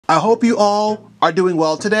I hope you all are doing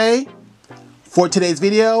well today. For today's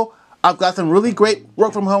video, I've got some really great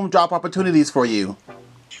work from home job opportunities for you.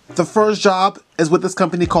 The first job is with this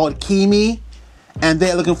company called KeyMe, and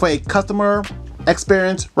they're looking for a customer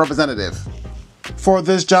experience representative. For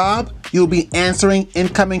this job, you'll be answering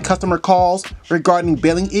incoming customer calls regarding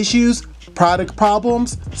billing issues, product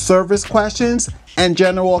problems, service questions, and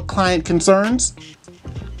general client concerns.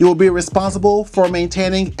 You will be responsible for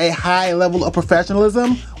maintaining a high level of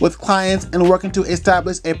professionalism with clients and working to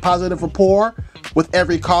establish a positive rapport with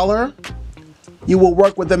every caller. You will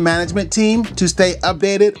work with the management team to stay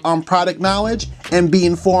updated on product knowledge and be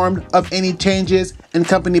informed of any changes in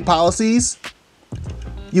company policies.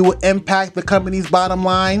 You will impact the company's bottom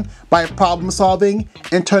line by problem solving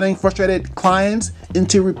and turning frustrated clients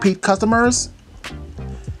into repeat customers.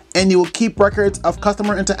 And you will keep records of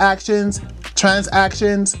customer interactions,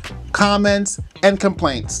 transactions, comments, and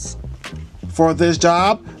complaints. For this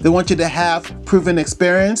job, they want you to have proven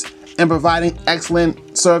experience in providing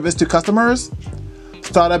excellent service to customers.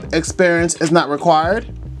 Startup experience is not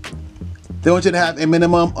required. They want you to have a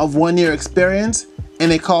minimum of 1 year experience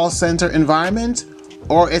in a call center environment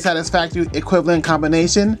or a satisfactory equivalent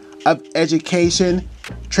combination of education,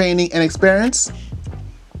 training, and experience.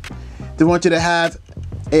 They want you to have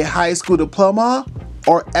a high school diploma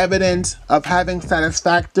or evidence of having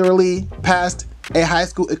satisfactorily passed a high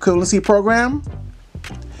school equivalency program.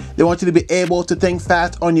 They want you to be able to think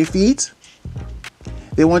fast on your feet.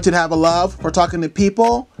 They want you to have a love for talking to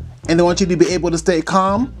people, and they want you to be able to stay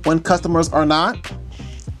calm when customers are not.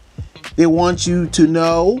 They want you to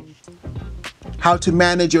know how to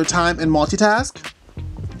manage your time and multitask.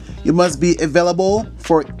 You must be available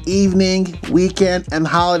for evening, weekend, and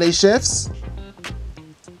holiday shifts.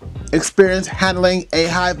 Experience handling a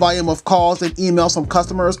high volume of calls and emails from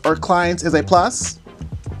customers or clients is a plus.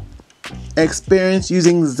 Experience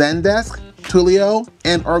using Zendesk, Twilio,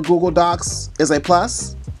 and or Google Docs is a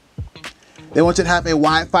plus. They want you to have a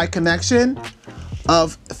Wi-Fi connection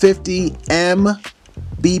of 50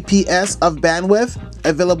 Mbps of bandwidth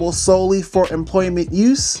available solely for employment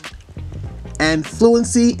use, and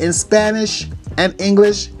fluency in Spanish and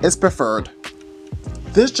English is preferred.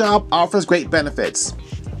 This job offers great benefits.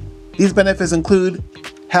 These benefits include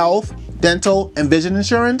health, dental, and vision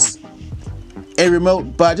insurance, a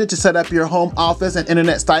remote budget to set up your home office and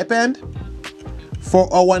internet stipend,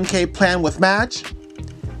 401k plan with match,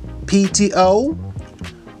 PTO,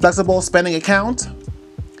 flexible spending account,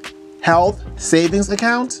 health savings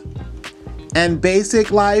account, and basic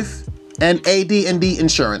life and AD&D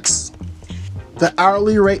insurance. The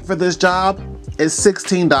hourly rate for this job is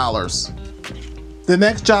 $16. The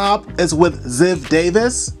next job is with Ziff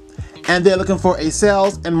Davis, and they're looking for a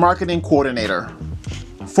sales and marketing coordinator.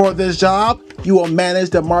 For this job, you will manage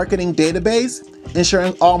the marketing database,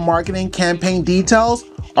 ensuring all marketing campaign details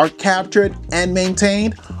are captured and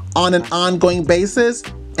maintained on an ongoing basis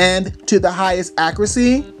and to the highest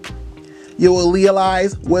accuracy. You will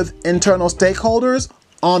liaise with internal stakeholders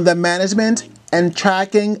on the management and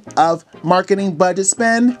tracking of marketing budget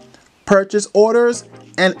spend, purchase orders,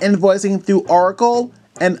 and invoicing through Oracle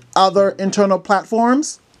and other internal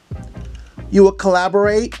platforms. You will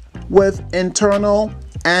collaborate with internal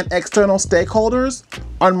and external stakeholders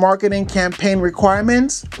on marketing campaign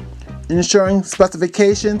requirements, ensuring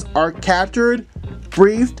specifications are captured,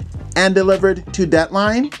 briefed, and delivered to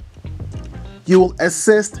deadline. You will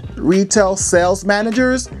assist retail sales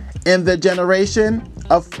managers in the generation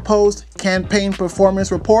of post-campaign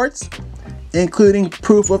performance reports, including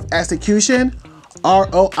proof of execution,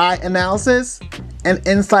 ROI analysis, and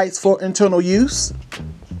insights for internal use.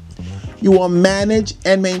 You will manage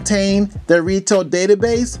and maintain the retail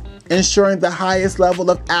database, ensuring the highest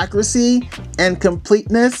level of accuracy and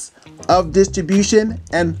completeness of distribution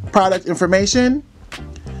and product information.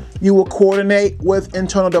 You will coordinate with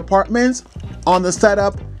internal departments on the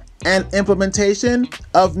setup and implementation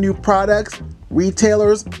of new products,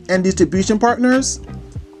 retailers, and distribution partners.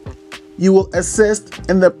 You will assist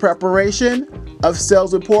in the preparation of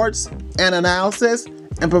sales reports and analysis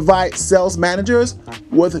and provide sales managers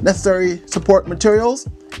with necessary support materials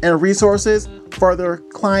and resources for their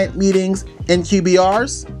client meetings and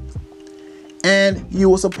QBRs. And you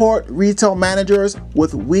will support retail managers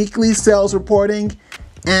with weekly sales reporting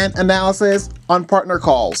and analysis on partner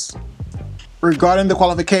calls. Regarding the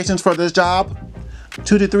qualifications for this job,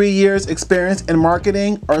 2 to 3 years experience in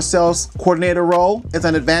marketing or sales coordinator role is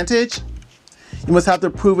an advantage. You must have the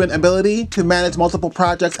proven ability to manage multiple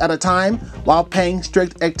projects at a time while paying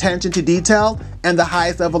strict attention to detail and the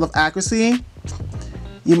highest level of accuracy.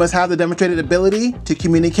 You must have the demonstrated ability to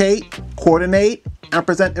communicate, coordinate, and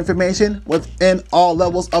present information within all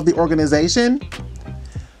levels of the organization.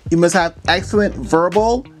 You must have excellent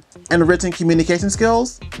verbal and written communication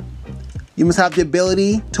skills. You must have the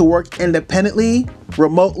ability to work independently,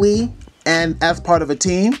 remotely, and as part of a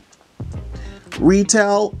team.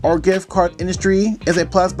 Retail or gift card industry is a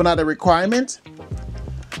plus but not a requirement.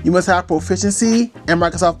 You must have proficiency in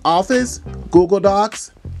Microsoft Office, Google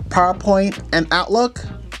Docs, PowerPoint, and Outlook.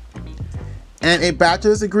 And a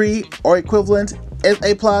bachelor's degree or equivalent is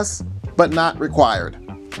a plus but not required.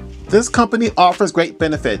 This company offers great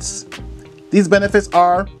benefits. These benefits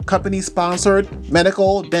are company-sponsored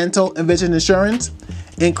medical, dental, and vision insurance,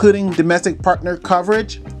 including domestic partner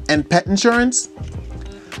coverage and pet insurance,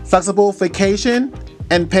 flexible vacation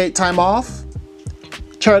and paid time off,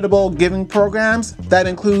 charitable giving programs that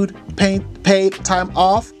include paid time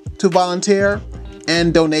off to volunteer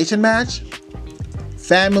and donation match,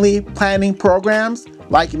 family planning programs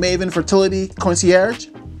like Maven Fertility Concierge,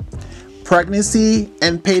 pregnancy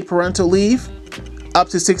and paid parental leave up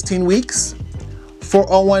to 16 weeks,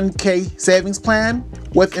 401k savings plan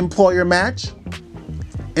with employer match,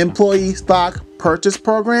 employee stock purchase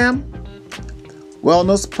program,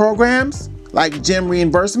 wellness programs like gym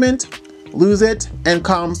reimbursement, Lose It, and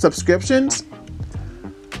Calm subscriptions,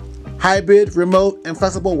 hybrid, remote, and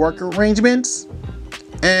flexible work arrangements,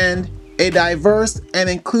 and a diverse and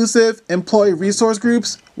inclusive employee resource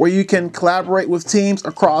groups where you can collaborate with teams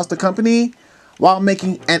across the company while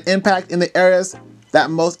making an impact in the areas that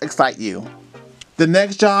most excite you. The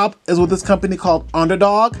next job is with this company called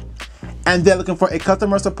Underdog, and they're looking for a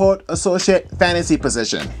customer support associate fantasy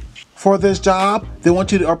position. For this job, they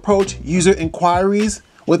want you to approach user inquiries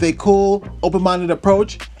with a cool, open-minded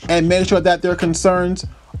approach and make sure that their concerns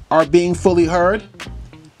are being fully heard.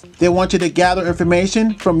 They want you to gather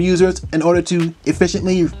information from users in order to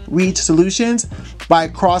efficiently reach solutions by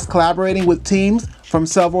cross-collaborating with teams from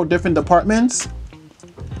several different departments.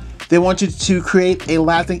 They want you to create a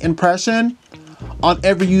lasting impression on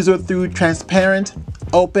every user through transparent,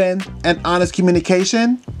 open, and honest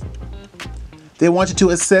communication. They want you to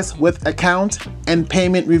assist with account and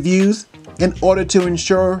payment reviews in order to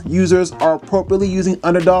ensure users are appropriately using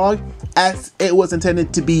Underdog as it was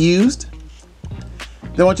intended to be used.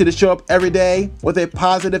 They want you to show up every day with a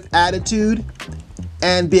positive attitude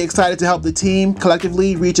and be excited to help the team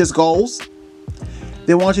collectively reach its goals.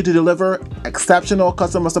 They want you to deliver exceptional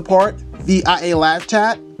customer support via a live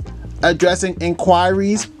chat, addressing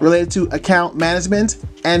inquiries related to account management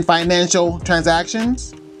and financial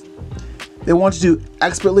transactions. They want you to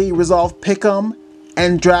expertly resolve pick'em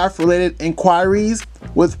and draft related inquiries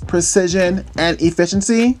with precision and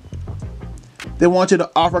efficiency. They want you to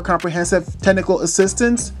offer comprehensive technical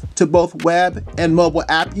assistance to both web and mobile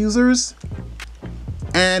app users.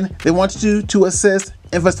 And they want you to assist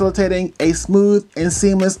in facilitating a smooth and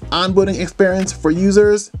seamless onboarding experience for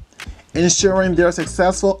users, ensuring their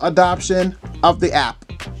successful adoption of the app.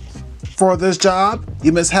 For this job,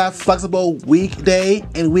 you must have flexible weekday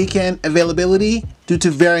and weekend availability due to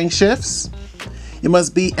varying shifts. You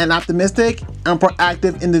must be an optimistic and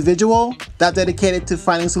proactive individual that's dedicated to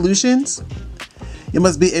finding solutions. You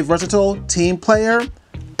must be a versatile team player,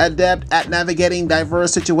 adept at navigating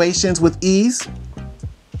diverse situations with ease.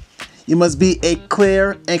 You must be a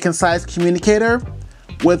clear and concise communicator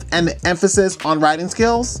with an emphasis on writing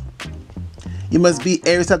skills. You must be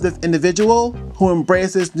a receptive individual who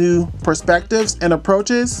embraces new perspectives and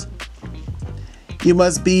approaches. You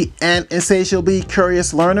must be an insatiably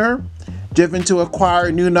curious learner, driven to acquire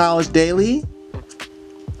new knowledge daily.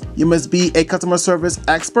 You must be a customer service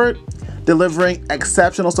expert, delivering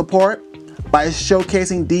exceptional support by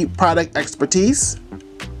showcasing deep product expertise.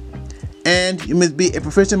 And you must be a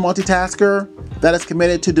proficient multitasker that is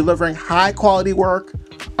committed to delivering high quality work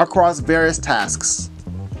across various tasks.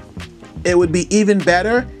 It would be even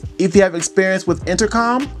better if you have experience with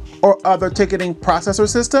intercom or other ticketing processor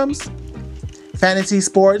systems, fantasy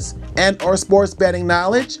sports and/or sports betting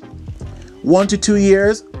knowledge, 1 to 2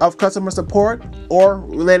 years of customer support or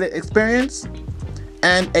related experience,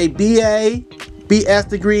 and a BA, BS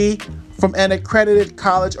degree from an accredited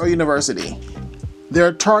college or university.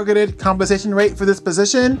 Their targeted compensation rate for this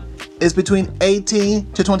position is between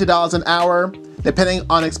 $18 to $20 an hour, depending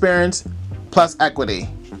on experience plus equity.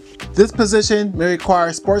 This position may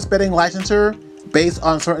require sports betting licensure based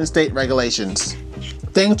on certain state regulations.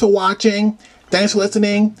 Thanks for watching. Thanks for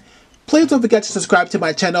listening. Please don't forget to subscribe to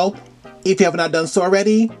my channel if you have not done so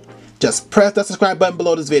already. Just press that subscribe button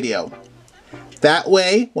below this video. That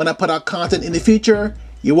way, when I put out content in the future,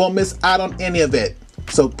 you won't miss out on any of it.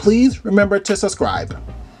 So please remember to subscribe.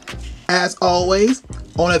 As always,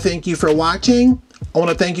 I want to thank you for watching. I want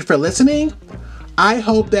to thank you for listening. I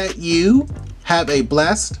hope that you have a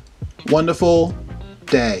blessed, wonderful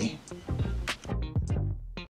day.